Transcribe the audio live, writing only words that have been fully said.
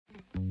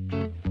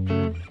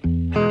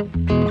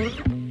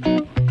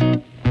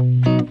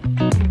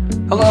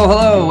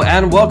Hello,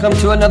 and welcome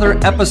to another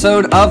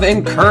episode of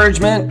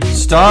Encouragement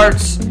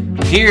Starts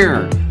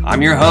Here.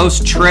 I'm your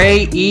host,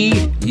 Trey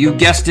E. You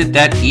guessed it,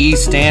 that E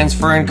stands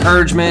for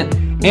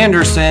Encouragement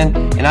Anderson,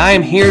 and I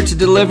am here to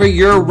deliver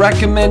your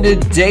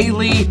recommended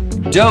daily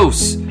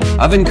dose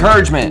of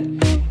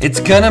encouragement. It's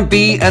gonna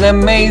be an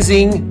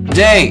amazing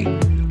day.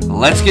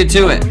 Let's get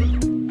to it.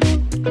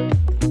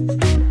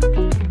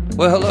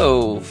 Well,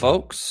 hello,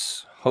 folks.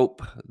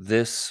 Hope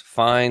this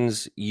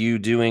finds you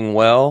doing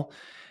well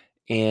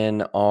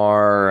in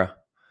our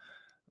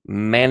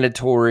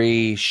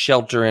mandatory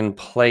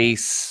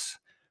shelter-in-place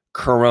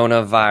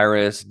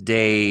coronavirus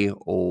day,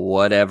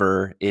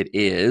 whatever it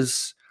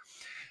is.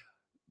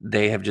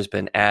 They have just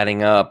been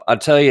adding up. I'll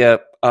tell you,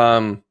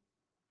 I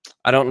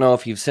don't know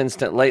if you've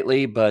sensed it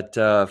lately, but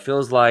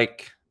feels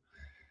like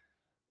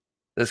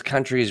this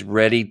country is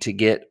ready to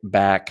get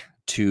back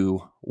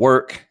to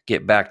work,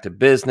 get back to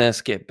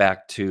business, get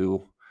back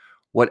to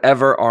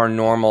whatever our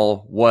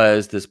normal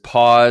was. This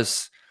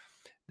pause,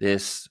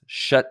 this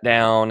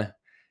shutdown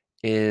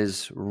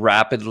is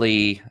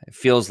rapidly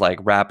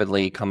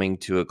coming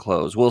to a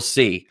close. We'll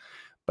see.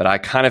 But I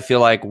kind of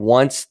feel like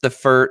once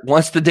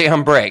the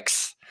dam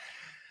breaks,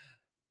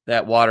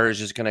 that water is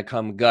just going to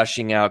come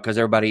gushing out because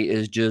everybody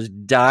is just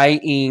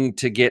dying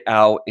to get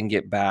out and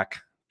get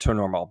back to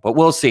normal. But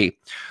we'll see.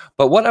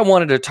 But what I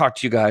wanted to talk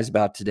to you guys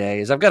about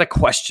today is I've got a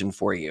question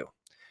for you.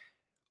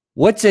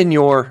 What's in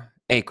your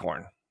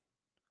acorn?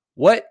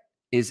 What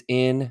is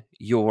in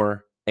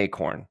your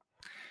acorn?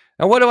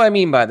 Now, what do I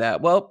mean by that?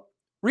 Well,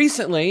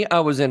 recently I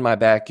was in my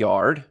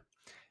backyard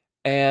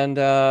and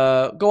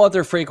go out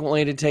there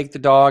frequently to take the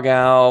dog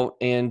out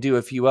and do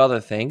a few other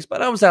things.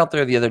 But I was out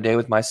there the other day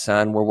with my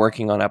son. We're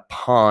working on a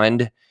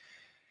pond.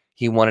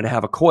 He wanted to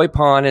have a koi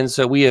pond, and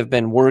so we have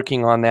been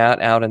working on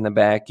that out in the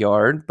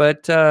backyard.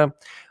 But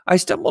I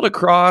stumbled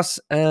across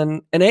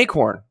an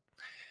acorn.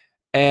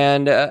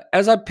 And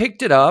as I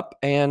picked it up,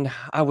 and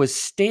I was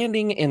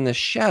standing in the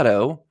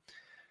shadow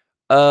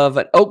of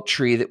an oak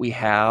tree that we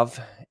have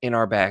in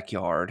our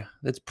backyard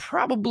that's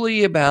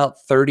probably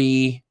about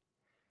 40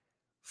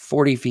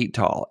 feet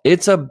tall.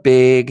 It's a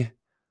big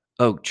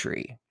oak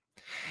tree.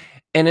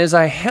 And as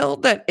I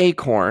held that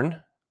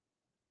acorn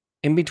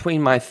in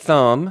between my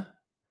thumb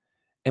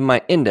and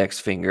my index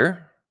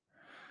finger,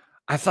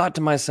 I thought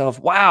to myself,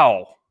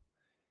 wow,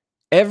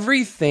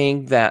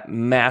 everything that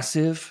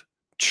massive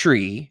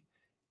tree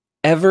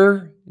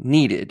ever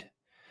needed,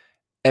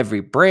 every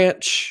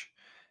branch,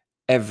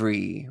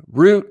 every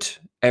root,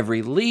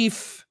 every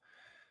leaf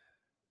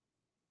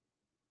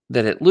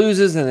that it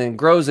loses and then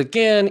grows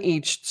again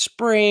each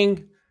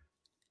spring,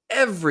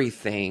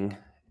 everything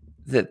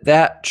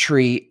that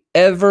tree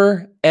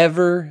ever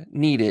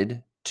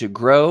needed to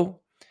grow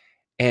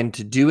and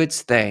to do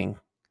its thing,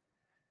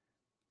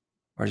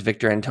 or as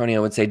Victor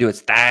Antonio would say, do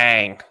its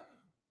thing,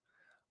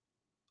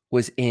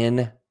 was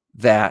in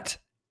that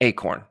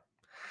acorn.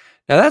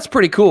 Now, that's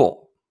pretty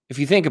cool if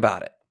you think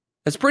about it.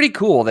 It's pretty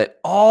cool that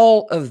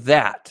all of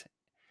that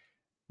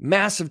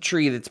massive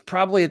tree that's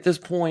probably at this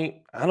point,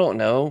 I don't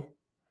know,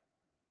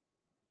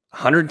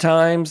 100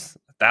 times,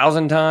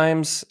 1,000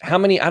 times, I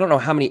don't know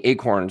how many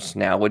acorns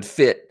now would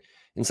fit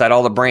inside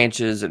all the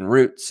branches and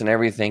roots and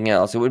everything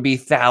else. It would be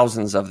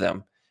thousands of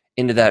them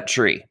into that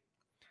tree.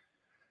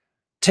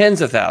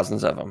 Tens of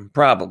thousands of them,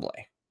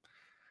 probably.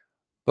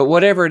 But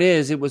whatever it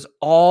is, it was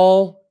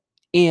all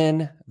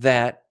in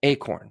that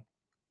acorn.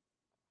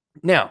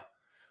 Now,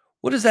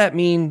 what does that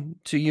mean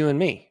to you and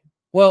me?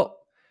 Well,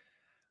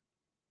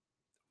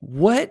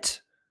 what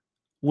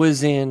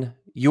was in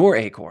your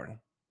acorn?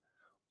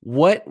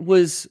 What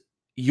was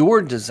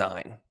your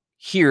design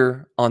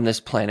here on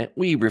this planet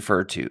we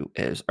refer to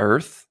as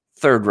Earth,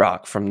 third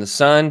rock from the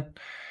sun?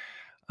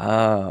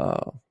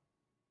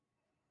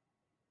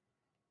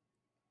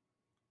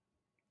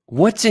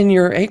 What's in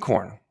your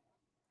acorn?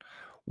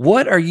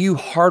 What are you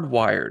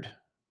hardwired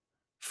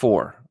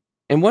for?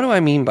 And what do I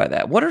mean by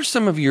that? What are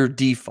some of your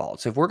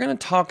defaults? If we're going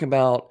to talk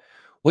about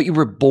what you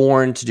were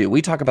born to do,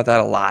 we talk about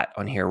that a lot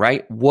on here,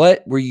 right?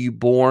 What were you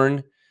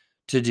born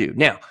to do?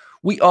 Now,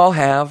 we all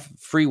have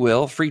free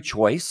will, free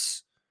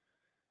choice.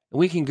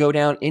 We can go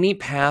down any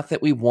path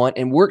that we want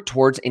and work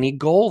towards any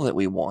goal that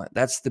we want.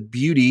 That's the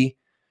beauty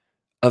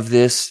of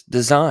this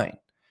design.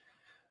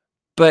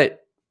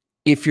 But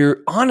if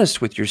you're honest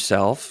with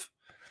yourself,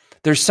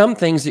 there's some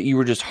things that you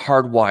were just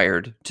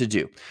hardwired to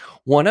do.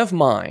 One of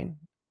mine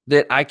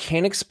that I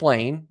can't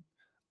explain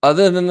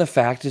other than the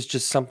fact it's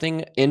just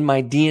something in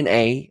my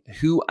DNA,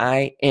 who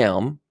I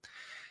am,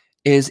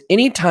 is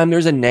anytime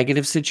there's a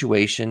negative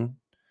situation,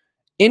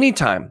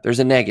 anytime there's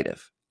a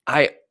negative,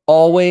 I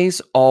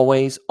always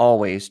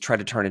try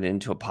to turn it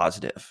into a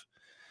positive.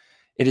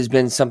 It has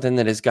been something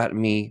that has gotten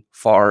me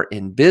far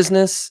in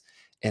business,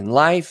 in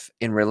life,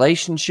 in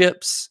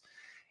relationships.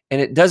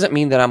 And it doesn't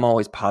mean that I'm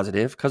always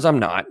positive, because I'm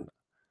not.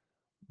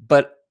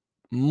 But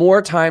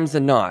more times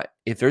than not,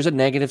 if there's a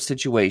negative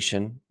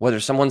situation, whether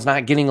someone's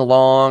not getting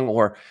along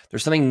or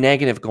there's something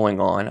negative going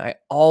on, I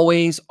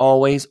always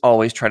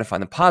try to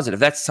find the positive.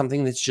 That's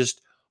something that's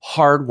just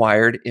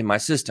hardwired in my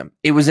system.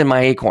 It was in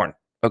my acorn,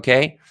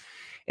 okay?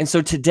 And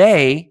so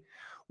today,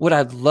 what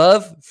I'd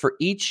love for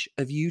each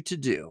of you to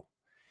do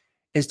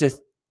is to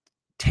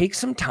take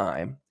some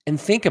time and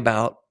think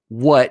about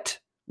what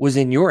was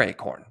in your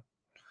acorn.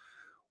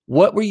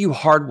 What were you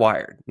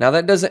hardwired? Now,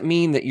 that doesn't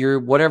mean that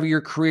whatever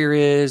your career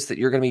is, that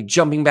you're going to be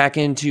jumping back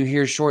into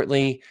here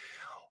shortly,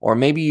 or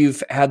maybe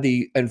you've had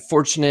the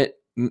unfortunate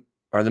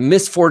or the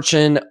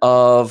misfortune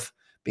of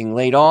being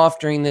laid off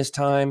during this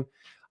time.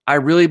 I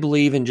really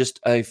believe in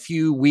just a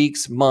few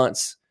weeks,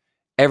 months,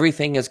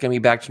 everything is going to be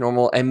back to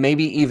normal and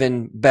maybe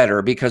even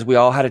better because we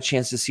all had a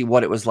chance to see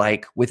what it was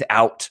like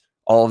without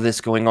all of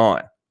this going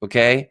on,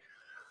 okay?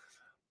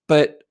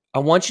 But I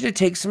want you to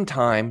take some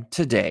time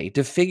today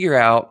to figure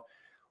out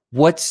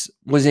what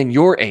was in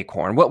your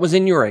acorn,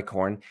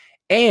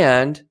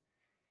 and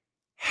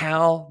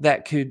how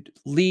that could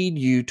lead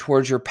you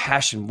towards your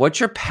passion. What's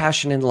your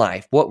passion in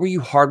life? What were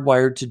you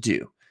hardwired to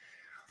do?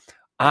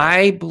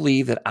 I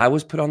believe that I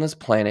was put on this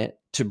planet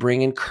to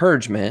bring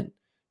encouragement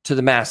to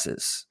the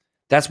masses.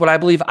 That's what I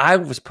believe I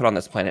was put on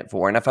this planet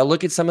for. And if I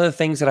look at some of the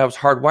things that I was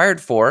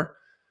hardwired for,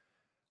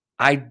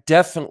 I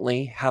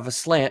definitely have a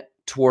slant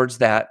towards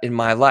that in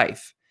my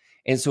life.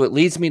 And so it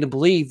leads me to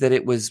believe that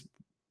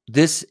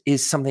this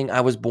is something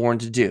I was born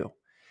to do.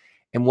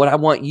 And what I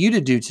want you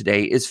to do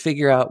today is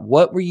figure out,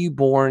 what were you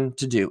born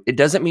to do? It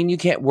doesn't mean you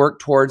can't work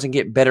towards and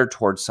get better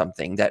towards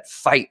something, that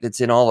fight that's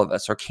in all of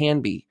us, or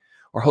can be,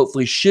 or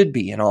hopefully should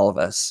be in all of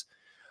us.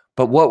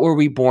 But what were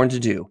we born to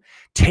do?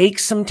 Take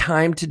some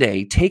time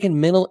today, take a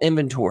mental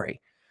inventory.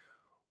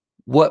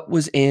 What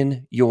was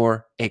in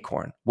your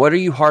acorn? What are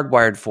you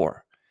hardwired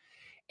for?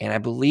 And I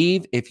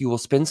believe if you will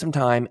spend some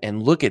time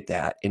and look at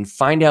that and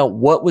find out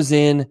what was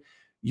in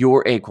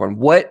your acorn,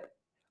 what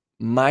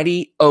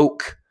mighty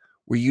oak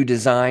were you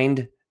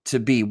designed to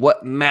be?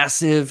 What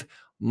massive,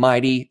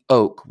 mighty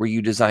oak were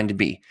you designed to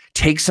be?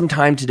 Take some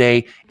time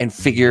today and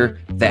figure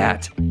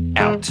that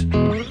out.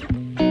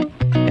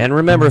 And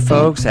remember,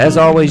 folks, as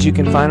always, you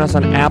can find us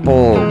on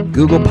Apple,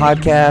 Google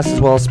Podcasts, as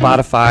well as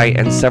Spotify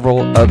and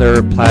several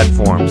other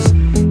platforms.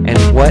 And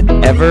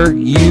whatever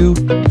you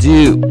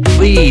do,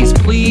 please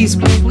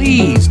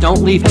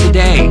don't leave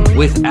today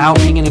without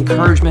being an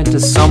encouragement to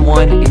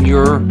someone in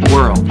your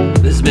world.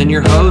 This has been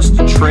your host,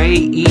 Trey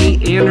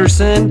E.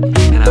 Anderson,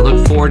 and I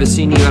look forward to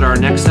seeing you at our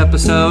next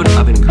episode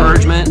of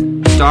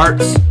Encouragement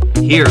Starts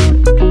Here.